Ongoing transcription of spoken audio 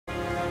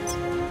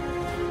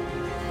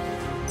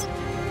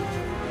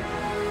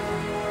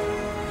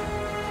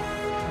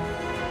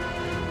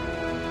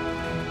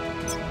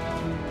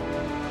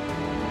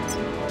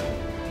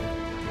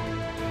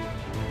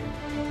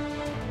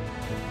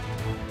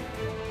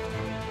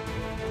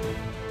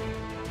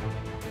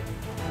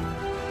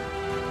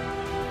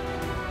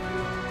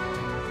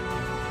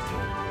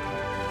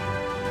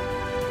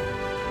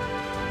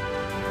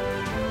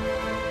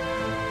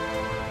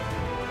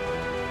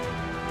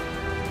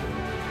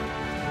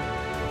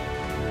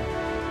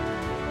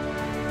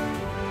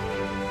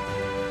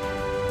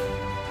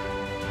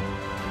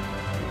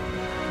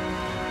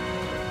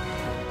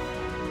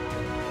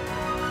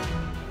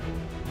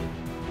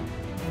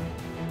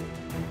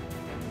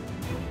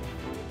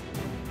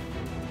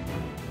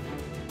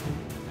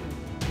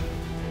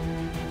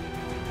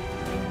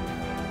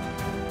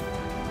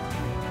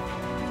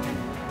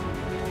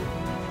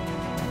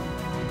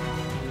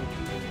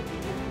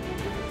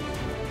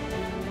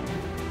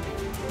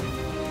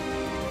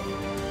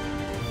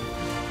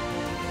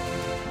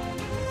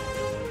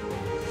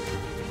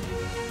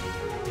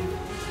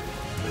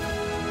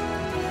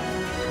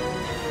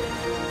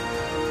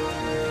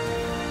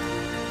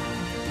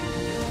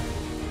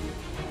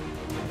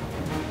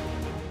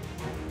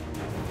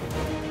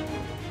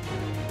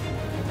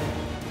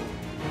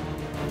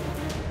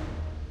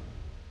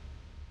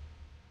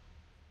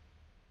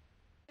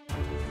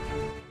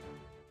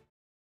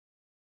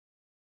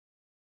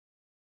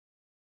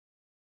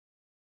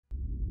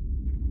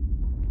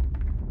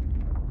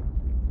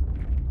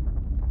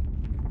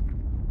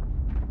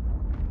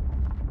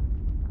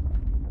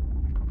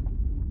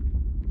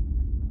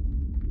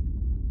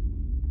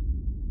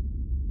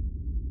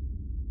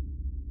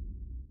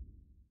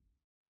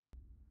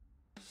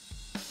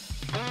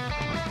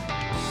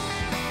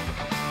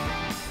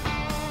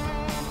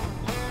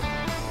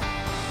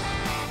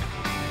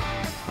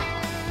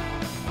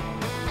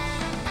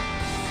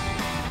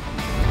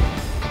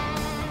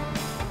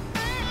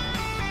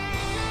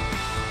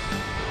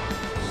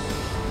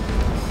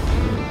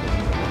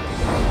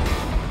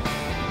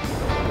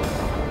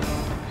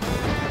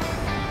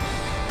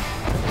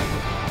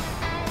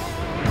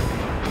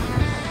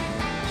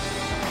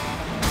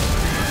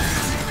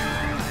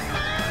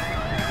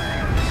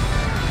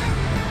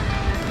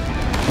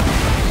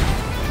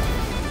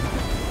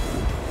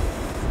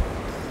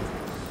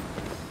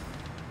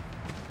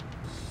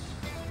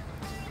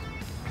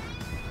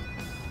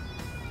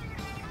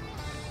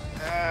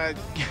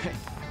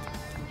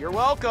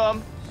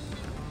welcome.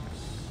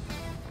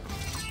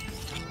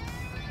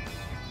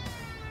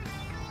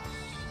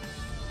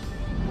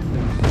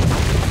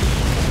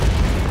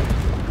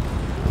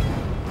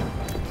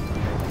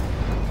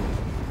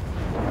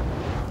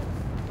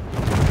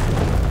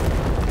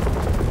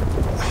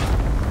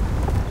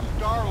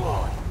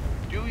 Star-Lord,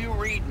 do you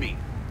read me?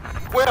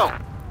 Quill!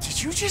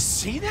 Did you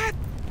just see that?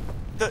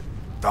 The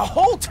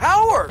whole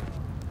tower!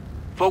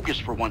 Focus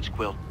for once,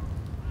 Quill.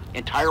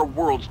 Entire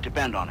worlds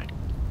depend on it.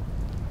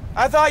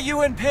 I thought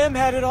you and Pym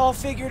had it all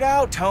figured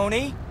out,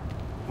 Tony.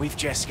 We've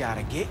just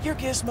gotta get your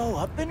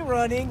gizmo up and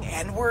running,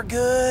 and we're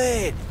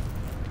good.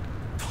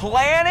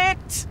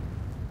 Planet?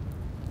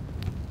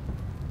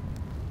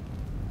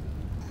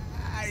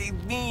 I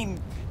mean,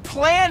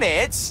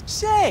 planet's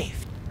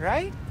safe,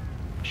 right?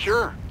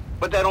 Sure,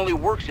 but that only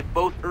works if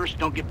both Earths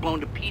don't get blown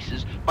to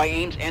pieces by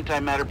AIM's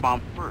antimatter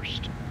bomb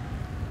first.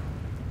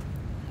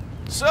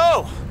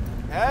 So,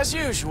 as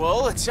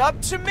usual, it's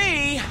up to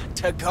me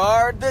to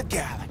guard the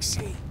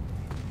galaxy.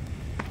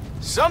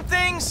 Some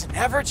things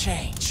never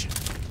change.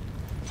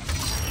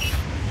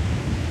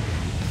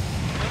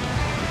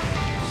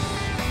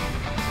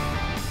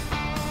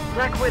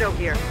 Black Widow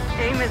here.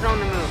 AIM is on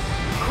the move.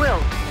 Quill,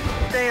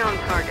 stay on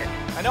target.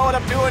 I know what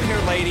I'm doing here,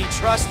 lady.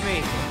 Trust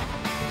me.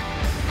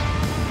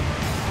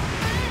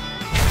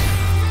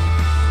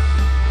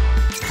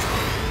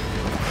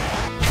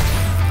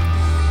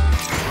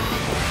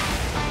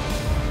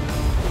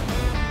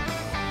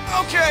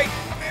 Okay,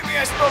 maybe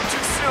I spoke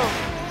too soon.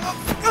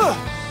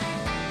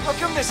 How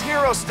come this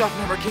hero stuff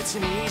never gets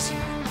any easier?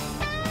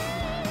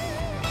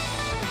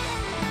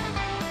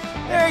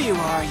 There you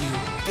are, you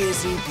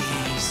busy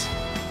bees.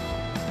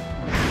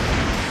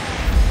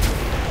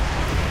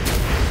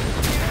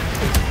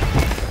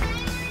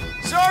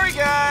 Sorry,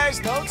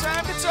 guys, no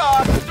time to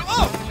talk.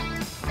 Oh!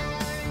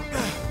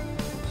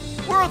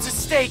 World's at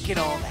stake and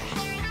all that.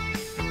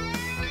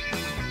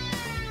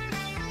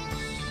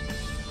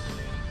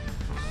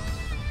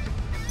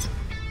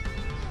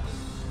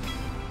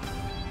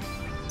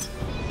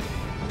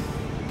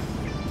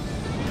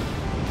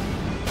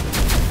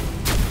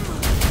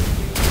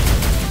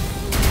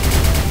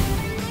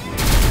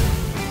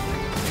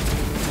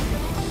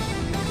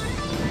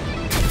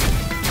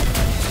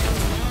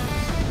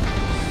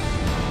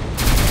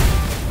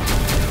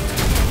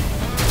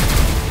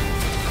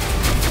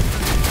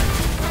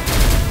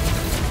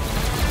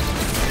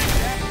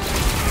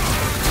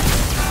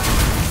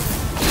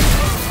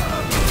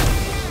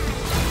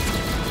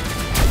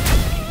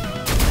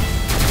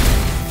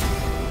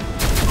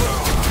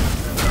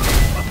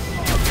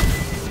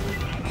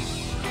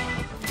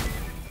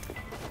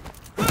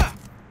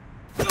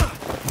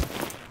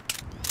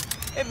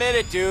 Admit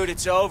it, dude,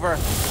 it's over.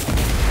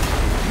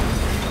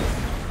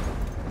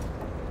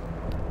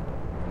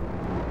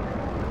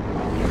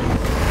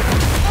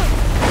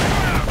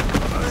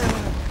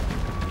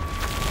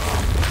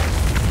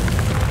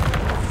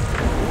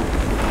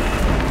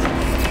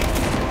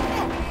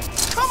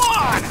 Come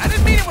on! I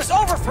didn't mean it was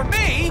over for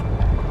me!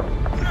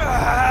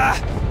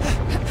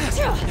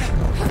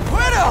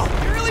 Widow!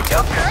 You really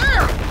do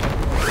care!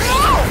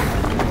 No!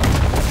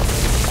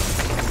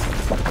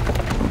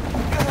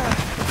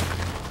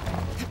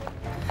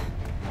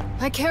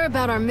 I care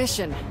about our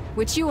mission,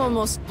 which you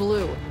almost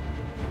blew.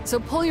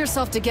 So pull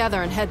yourself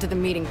together and head to the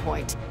meeting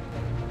point.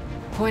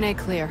 Point A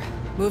clear.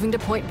 Moving to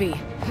point B.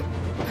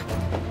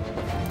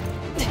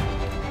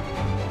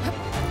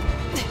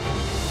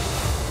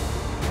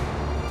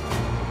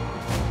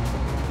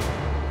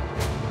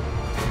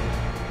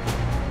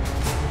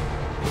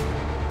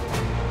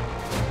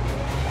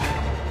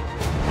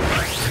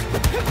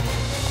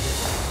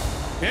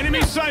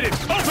 Enemy sighted!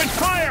 Open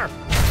fire!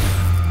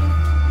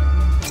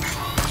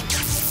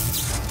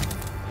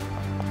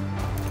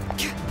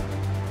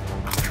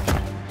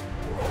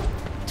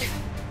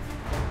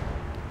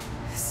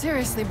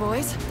 Seriously,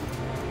 boys?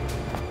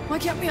 Why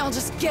can't we all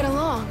just get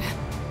along?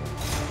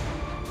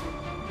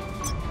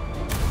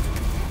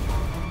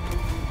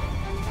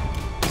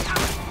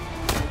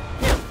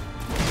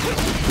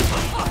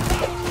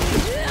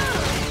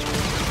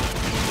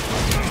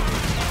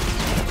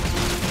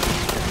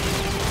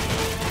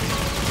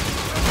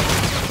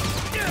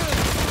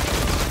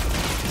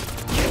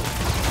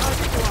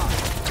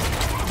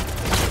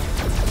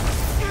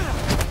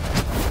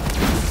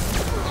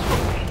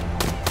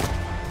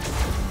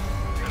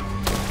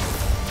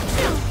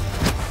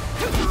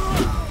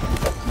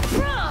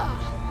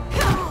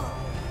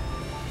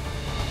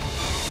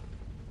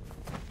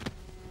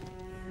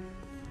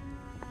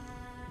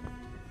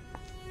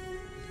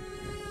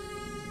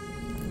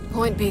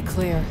 Point B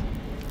clear.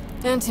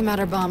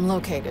 Antimatter bomb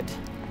located.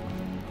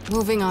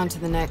 Moving on to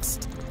the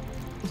next.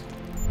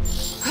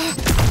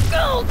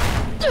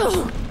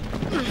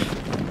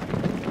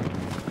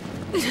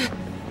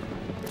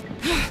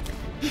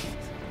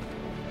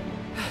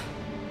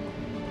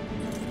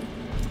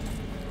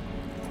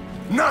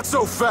 Not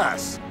so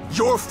fast!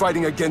 You're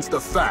fighting against the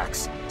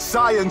facts.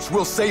 Science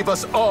will save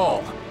us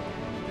all!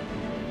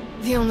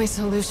 The only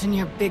solution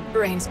your big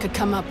brains could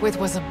come up with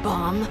was a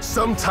bomb?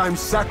 Sometimes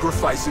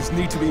sacrifices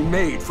need to be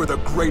made for the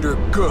greater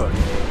good.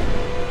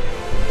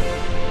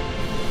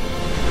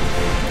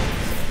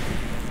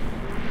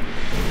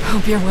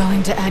 Hope you're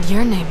willing to add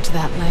your name to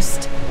that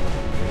list.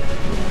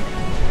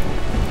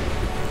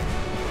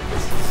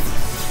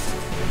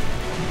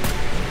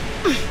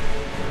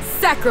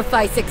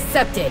 Sacrifice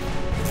accepted.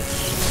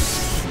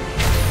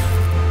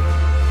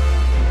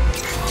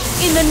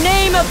 In the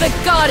name of the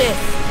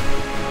goddess!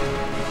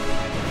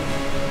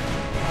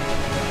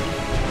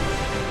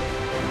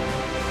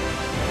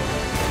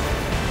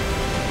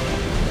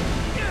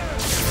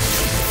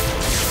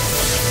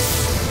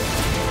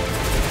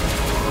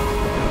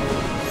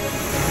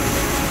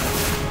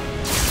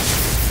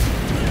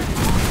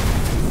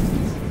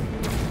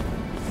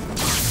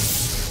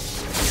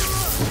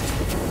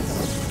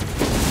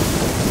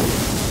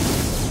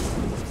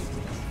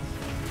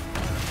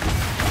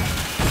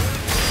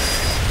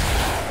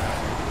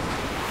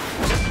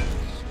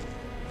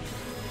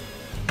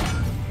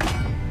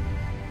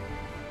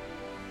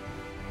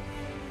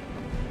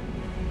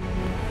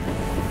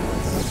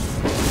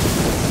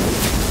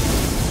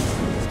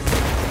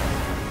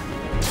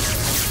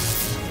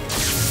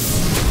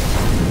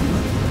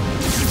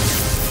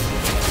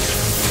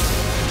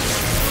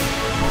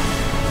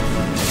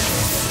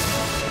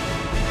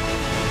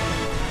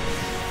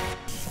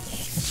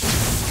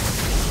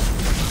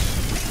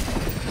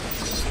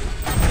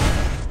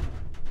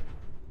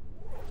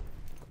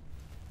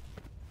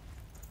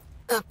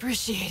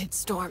 Appreciated,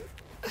 Storm.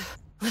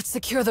 Let's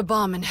secure the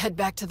bomb and head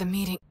back to the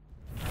meeting.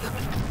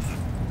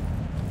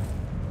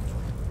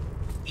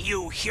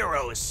 You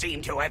heroes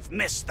seem to have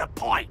missed the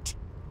point.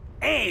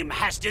 AIM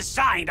has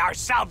designed our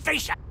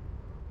salvation.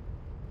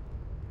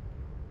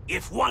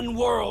 If one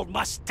world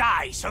must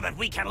die so that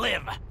we can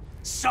live,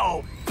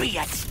 so be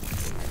it.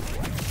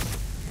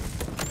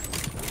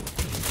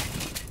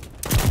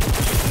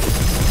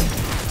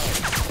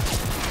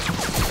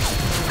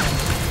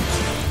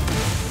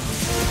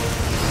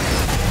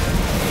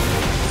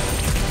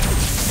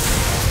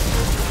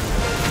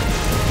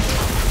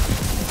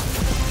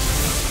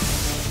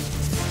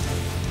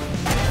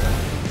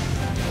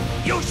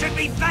 You should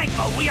be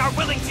thankful we are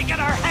willing to get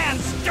our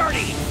hands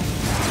dirty!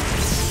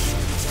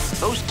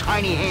 Those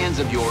tiny hands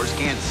of yours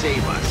can't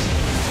save us.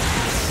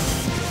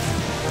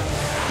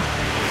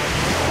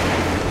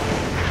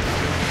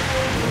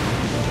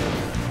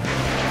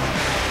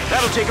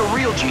 That'll take a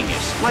real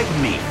genius, like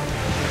me.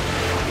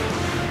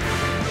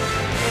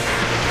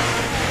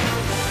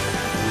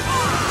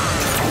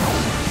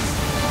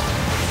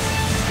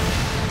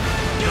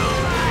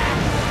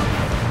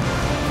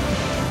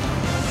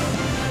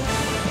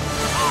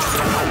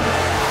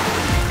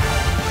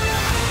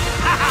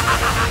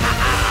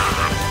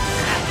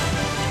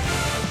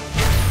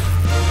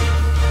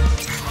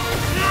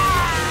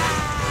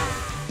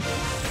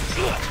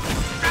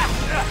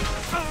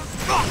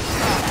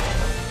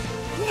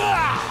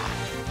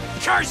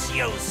 Curse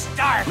you,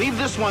 Stark! Leave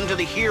this one to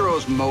the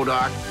heroes,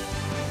 MODOK.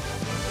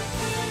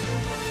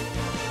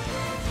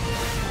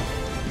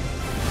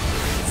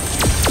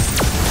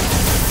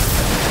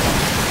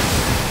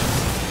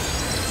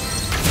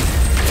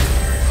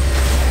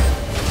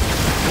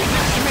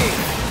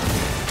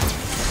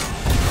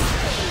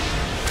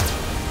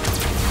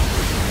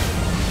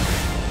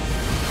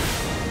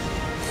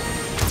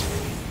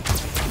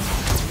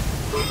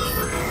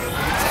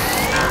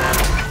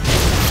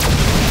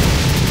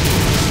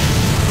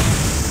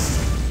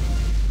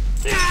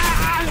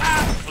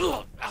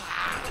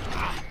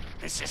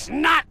 This is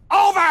not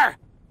over!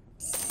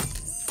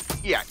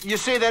 Yeah, you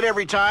say that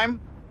every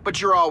time, but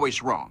you're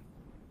always wrong.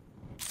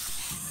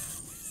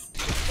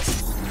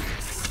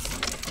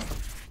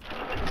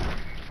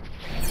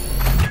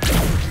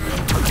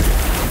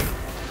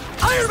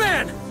 Iron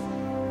Man!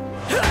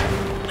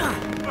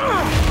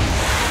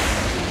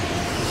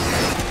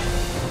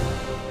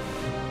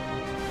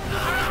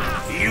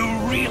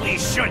 You really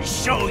should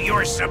show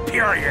your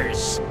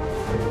superiors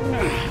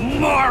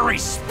more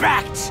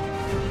respect!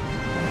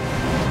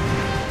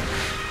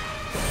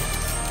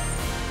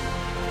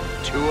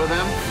 Two of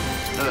them?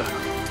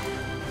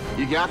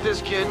 You got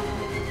this, kid?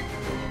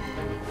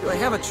 Do I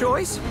have a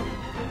choice?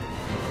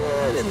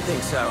 I didn't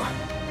think so.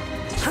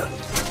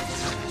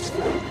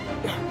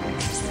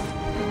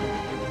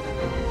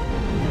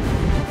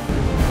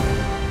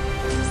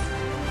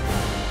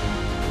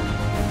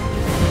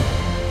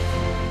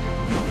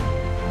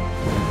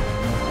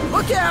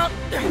 Look out!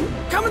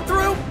 Coming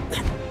through!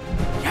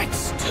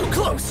 Yikes, too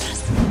close!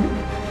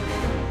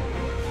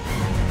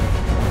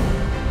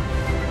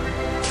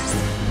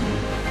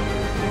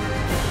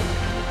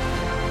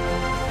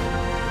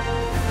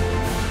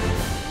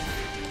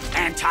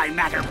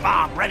 Antimatter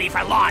bomb ready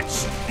for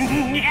launch!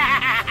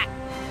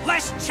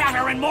 Less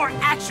chatter and more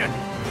action!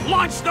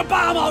 Launch the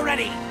bomb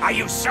already! Are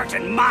you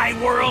certain my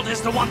world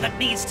is the one that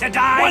needs to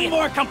die? One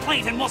more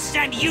complaint and we'll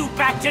send you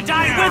back to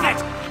die with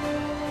it!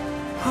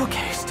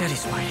 Okay, steady,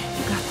 Spidey.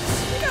 You got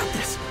this. You got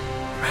this.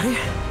 Ready?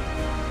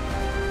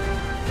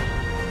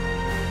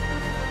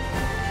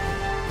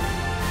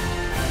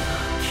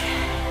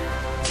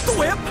 the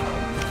whip!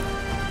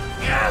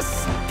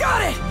 Yes!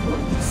 Got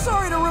it!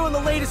 Sorry to ruin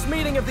the latest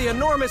meeting of the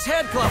Enormous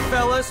Head Club,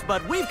 fellas,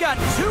 but we've got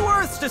 2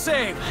 Earths to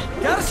save.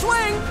 Gotta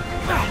swing!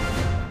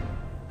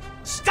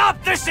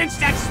 Stop this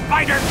instant,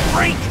 spider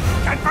freak!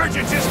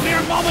 Convergence is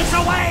mere moments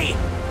away!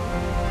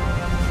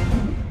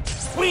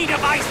 We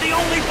devised the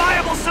only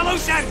viable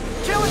solution!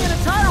 Killing an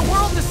entire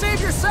world to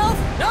save yourself?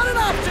 Not an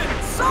option!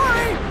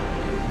 Sorry!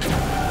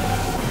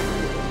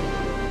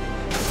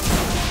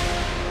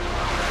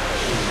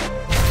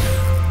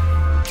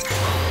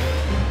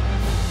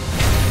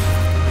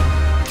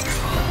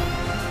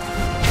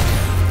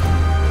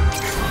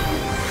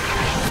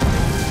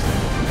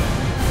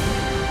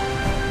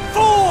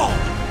 Fool!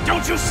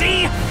 Don't you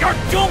see? You're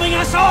dooming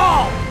us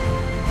all!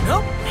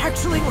 Nope,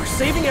 actually, we're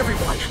saving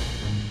everyone.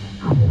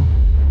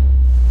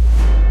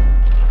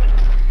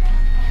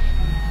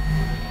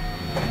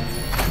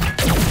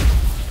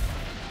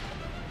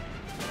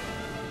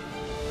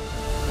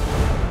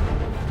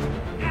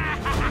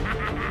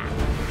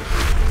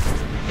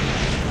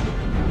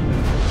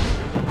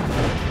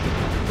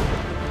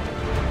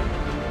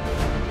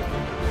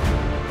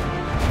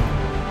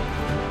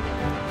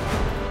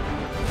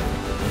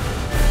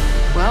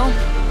 Well,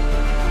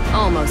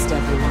 almost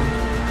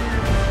everyone.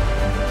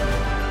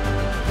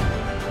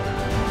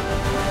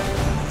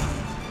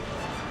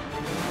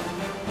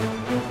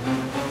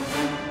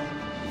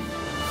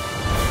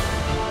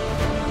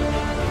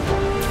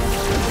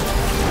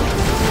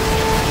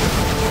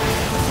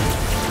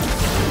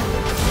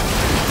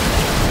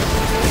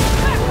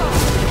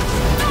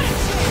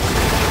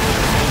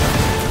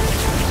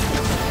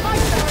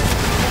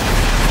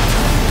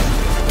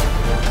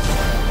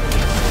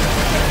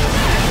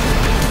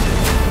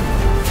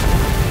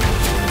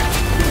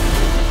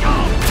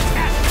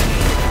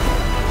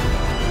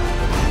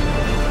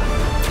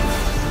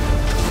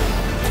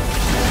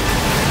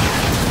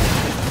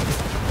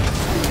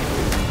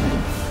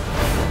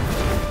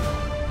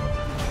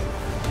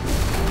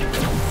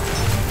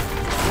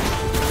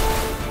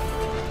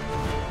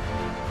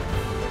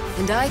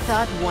 And I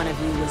thought one of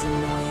you was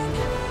annoying.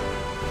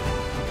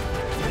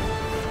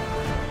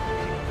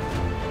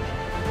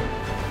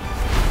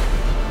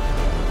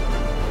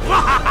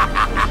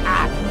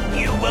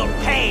 You will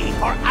pay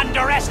for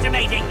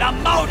underestimating the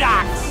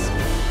Modocs!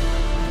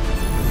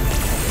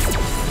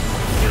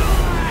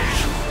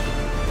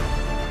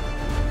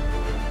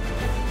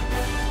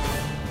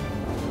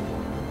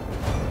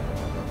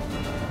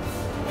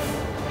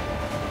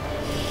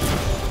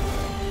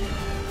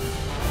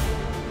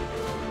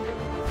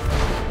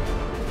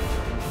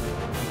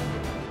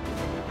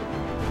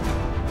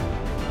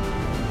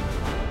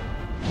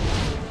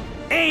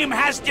 AIM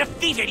has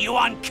defeated you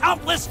on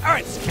countless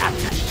Earths,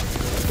 Captain!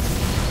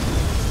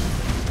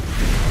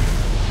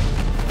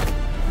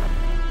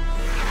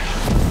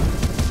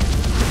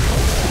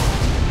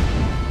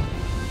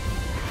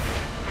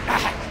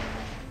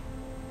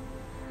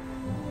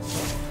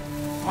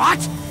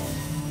 What?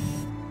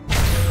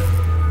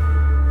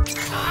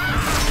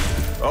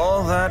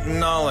 All that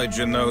knowledge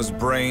in those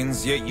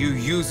brains, yet you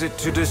use it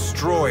to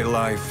destroy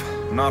life,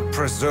 not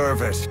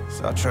preserve it.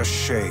 Such a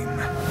shame.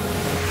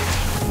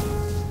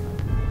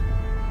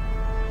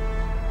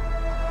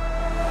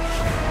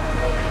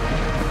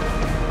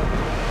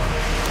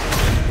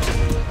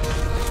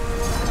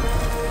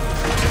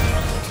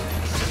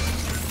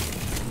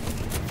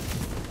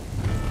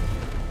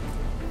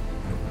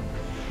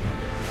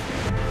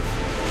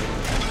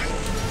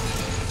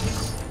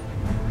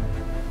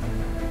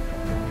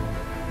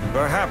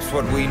 Perhaps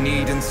what we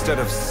need instead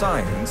of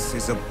science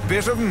is a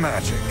bit of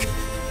magic.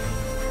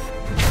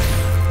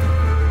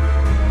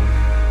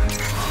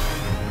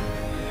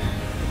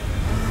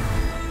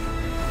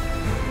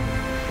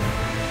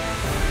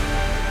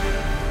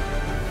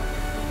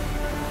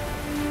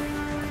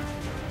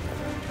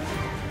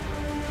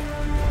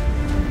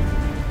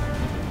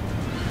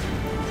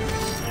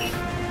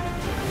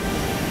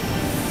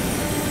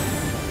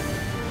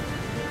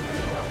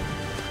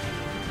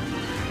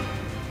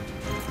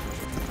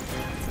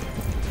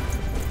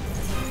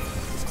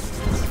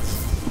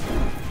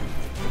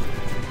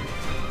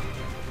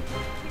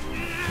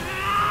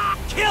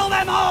 Kill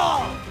them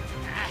all!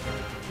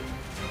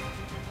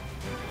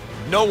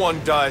 No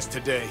one dies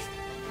today.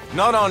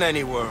 Not on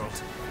any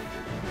world.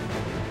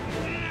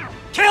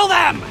 Kill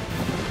them!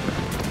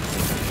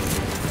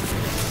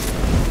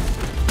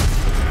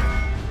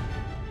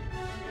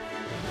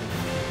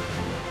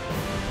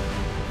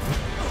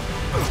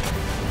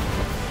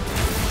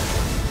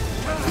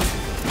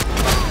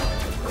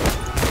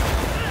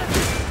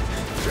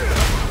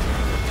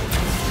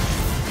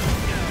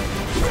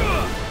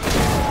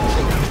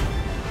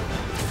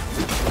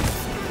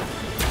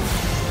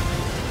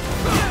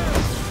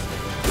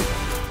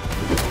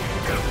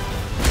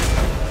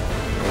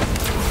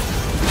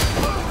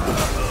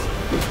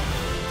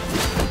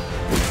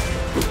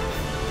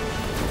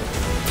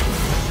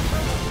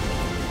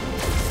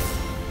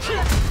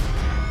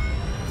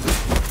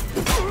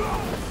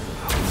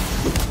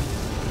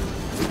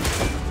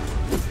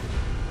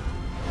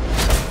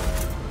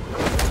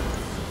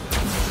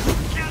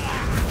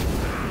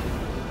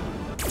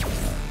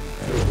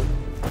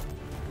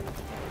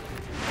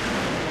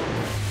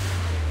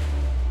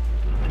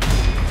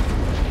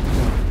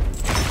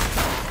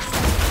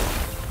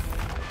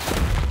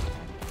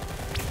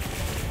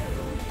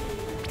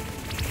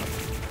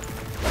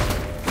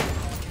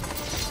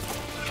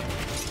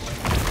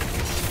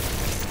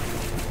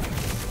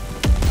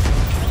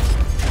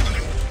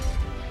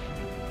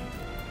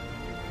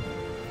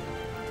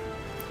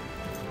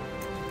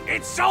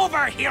 It's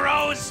over,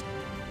 heroes!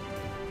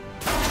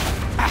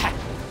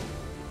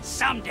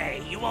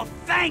 Someday you will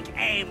thank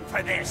AIM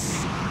for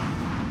this!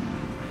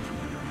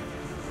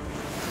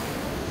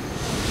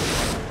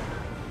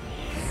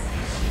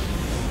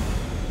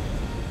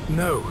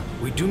 No,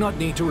 we do not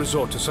need to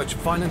resort to such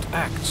violent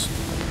acts.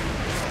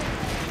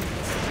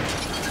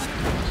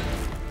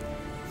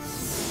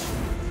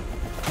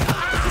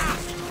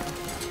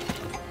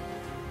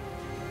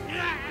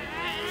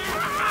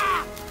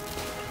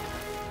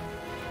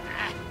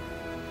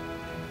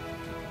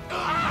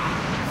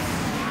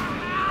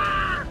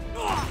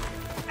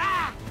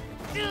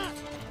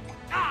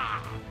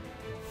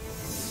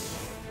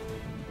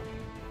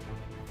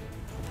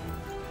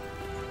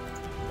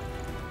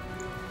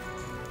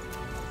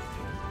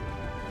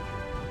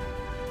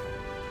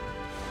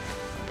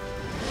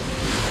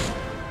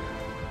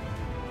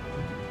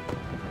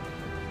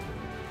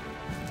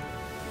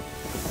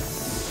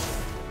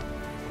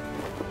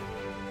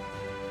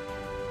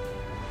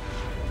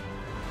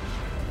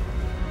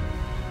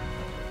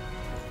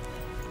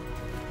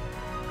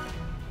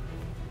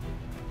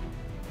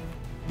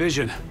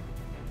 Vision.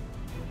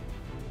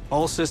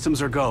 All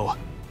systems are go.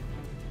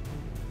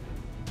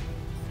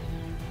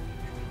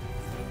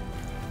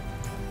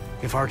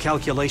 If our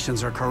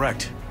calculations are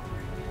correct,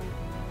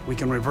 we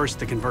can reverse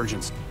the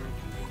convergence.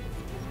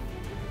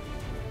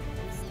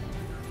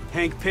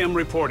 Hank Pym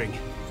reporting.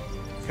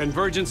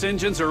 Convergence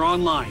engines are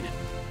online.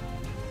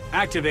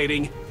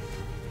 Activating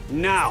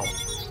now.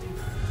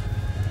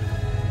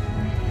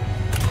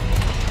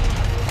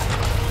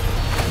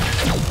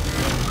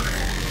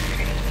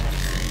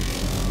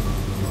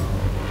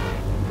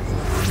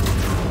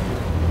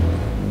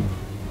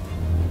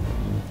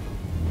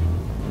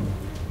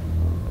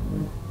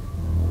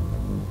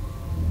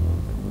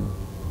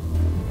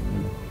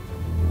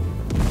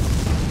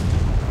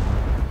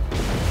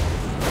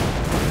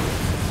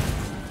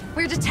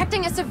 We're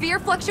detecting a severe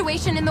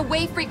fluctuation in the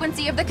wave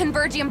frequency of the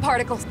convergium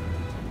particles.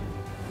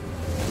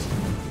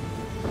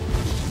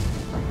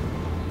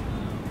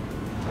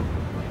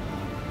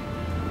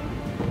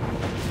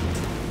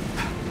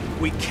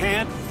 We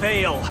can't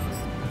fail.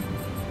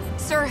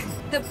 Sir,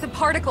 the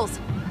particles,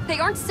 they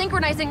aren't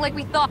synchronizing like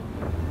we thought.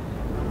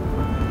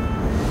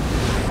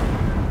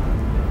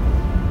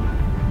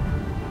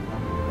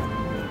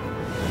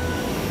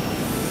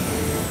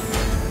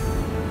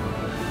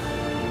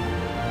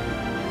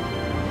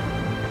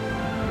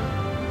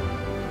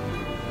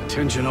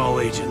 Attention all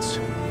agents.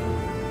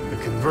 The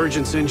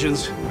convergence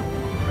engines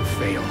have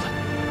failed.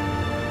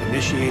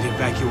 Initiate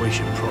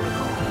evacuation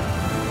protocol.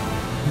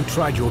 You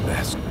tried your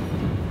best.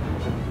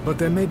 But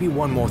there may be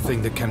one more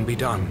thing that can be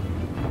done.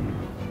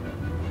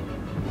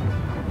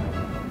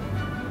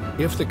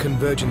 If the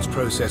convergence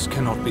process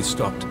cannot be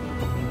stopped,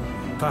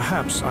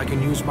 perhaps I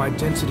can use my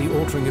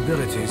density-altering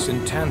abilities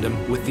in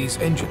tandem with these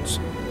engines.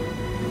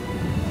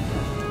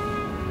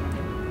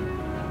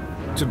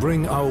 To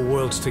bring our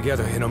worlds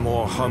together in a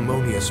more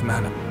harmonious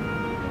manner.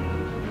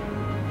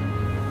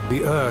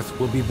 The Earth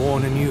will be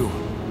born anew.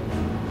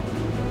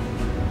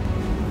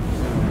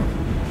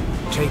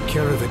 Take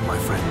care of it, my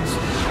friends.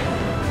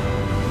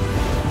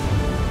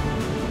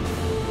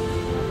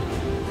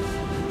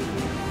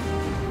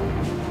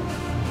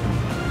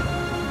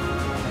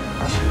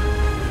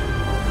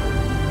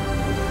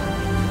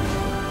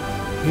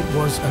 It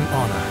was an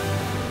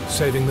honor,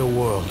 saving the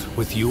world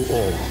with you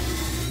all.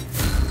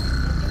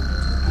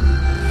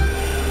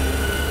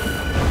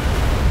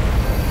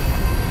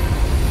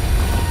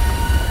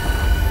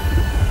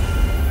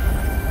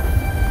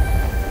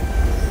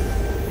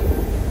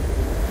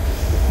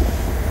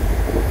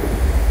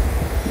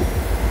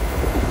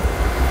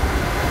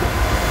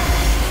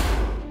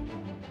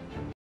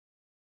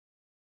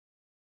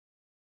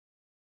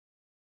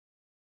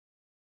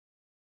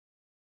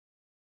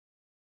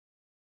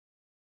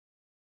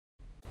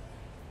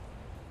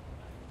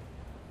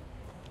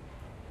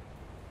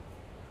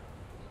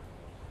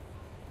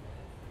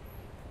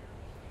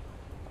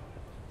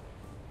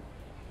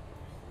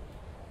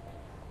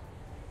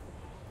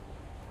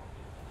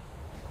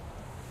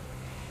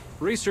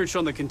 Research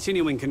on the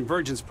continuing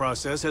convergence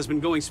process has been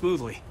going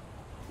smoothly.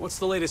 What's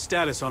the latest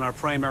status on our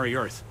primary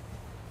Earth?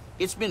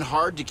 It's been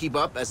hard to keep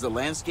up as the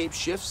landscape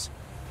shifts,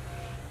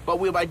 but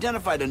we've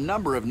identified a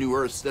number of new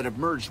Earths that have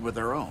merged with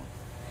our own.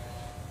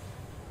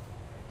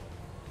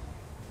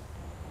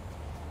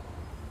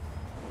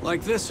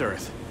 Like this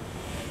Earth.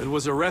 It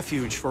was a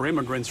refuge for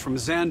immigrants from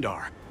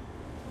Xandar.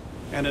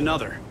 And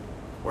another,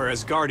 where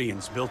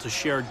Asgardians built a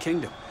shared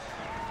kingdom.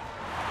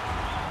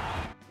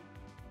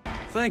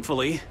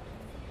 Thankfully,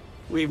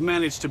 we've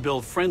managed to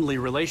build friendly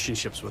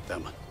relationships with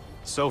them,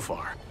 so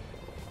far.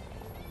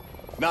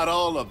 Not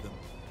all of them.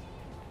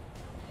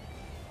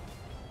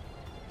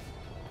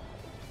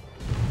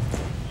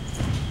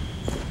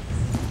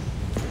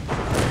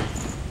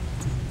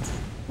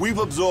 We've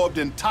absorbed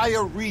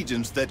entire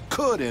regions that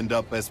could end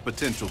up as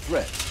potential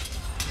threats.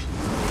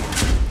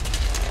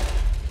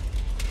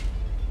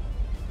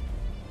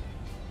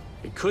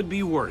 It could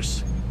be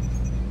worse.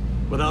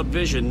 Without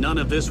vision, none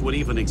of this would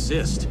even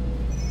exist.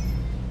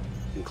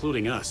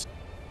 including us.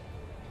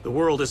 The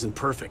world isn't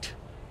perfect,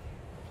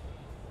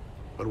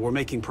 but we're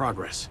making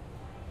progress.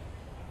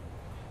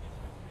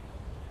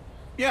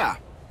 Yeah,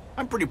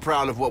 I'm pretty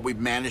proud of what we've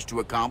managed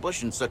to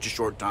accomplish in such a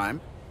short time.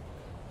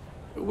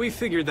 We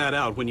figured that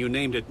out when you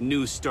named it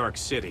New Stark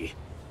City.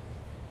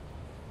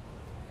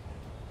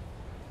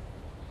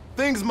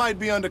 Things might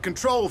be under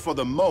control for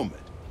the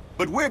moment,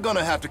 but we're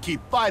gonna have to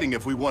keep fighting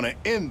if we want to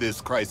end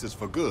this crisis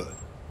for good.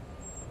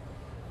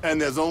 And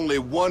there's only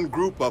one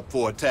group up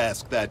for a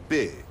task that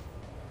big.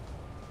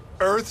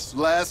 Earth's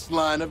last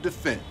line of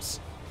defense.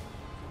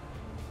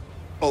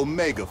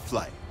 Omega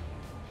Flight.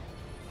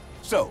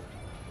 So,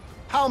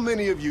 how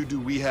many of you do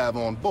we have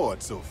on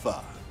board so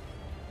far?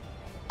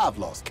 I've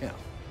lost count.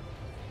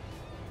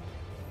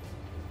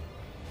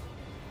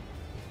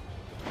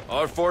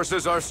 Our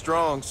forces are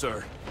strong,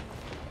 sir.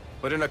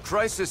 But in a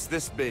crisis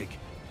this big,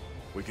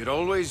 we could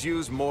always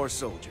use more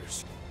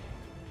soldiers.